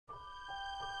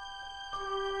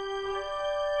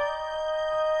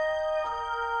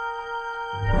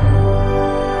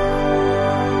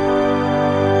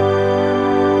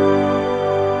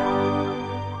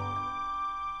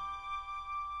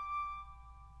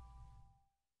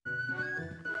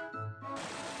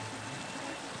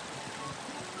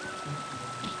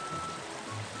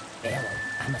Hello,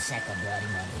 I'm a sack of bloody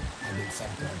money. I've been sent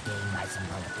to a game by some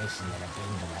politician and a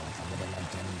game developer with an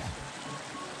agenda.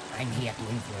 I'm here to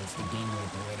influence the game with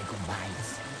political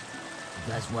bias.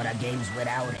 Because what are games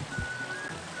without it?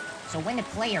 So when a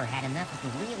player had enough of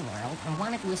the real world and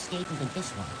wanted to escape into this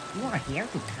one, you are here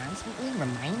to constantly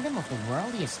remind them of the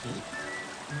world he escaped?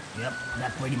 Yep,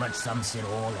 that pretty much sums it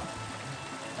all up.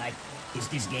 Like, is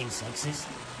this game sexist?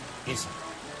 Is it?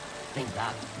 Think,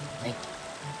 Doc. Think.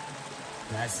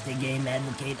 Does the game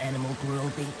advocate animal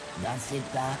cruelty? Does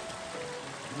it, Doc?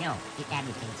 No, it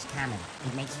advocates comedy.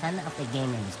 It makes fun of the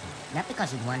game industry. Not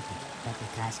because it wants to, but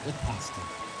because it has to.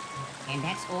 And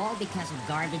that's all because of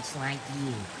garbage like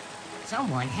you.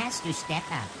 Someone has to step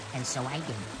up, and so I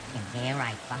did. And here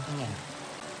I fucking am.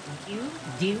 You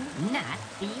do not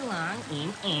belong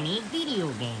in any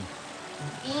video game.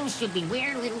 Games should be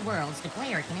weird little worlds the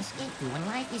player can escape to when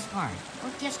life is hard, or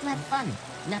just to have fun,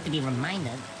 not to be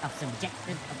reminded of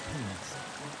subjective opinions.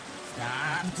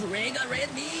 Stop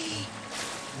triggering me!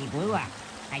 He blew up.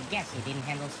 I guess he didn't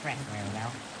handle stress very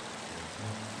well.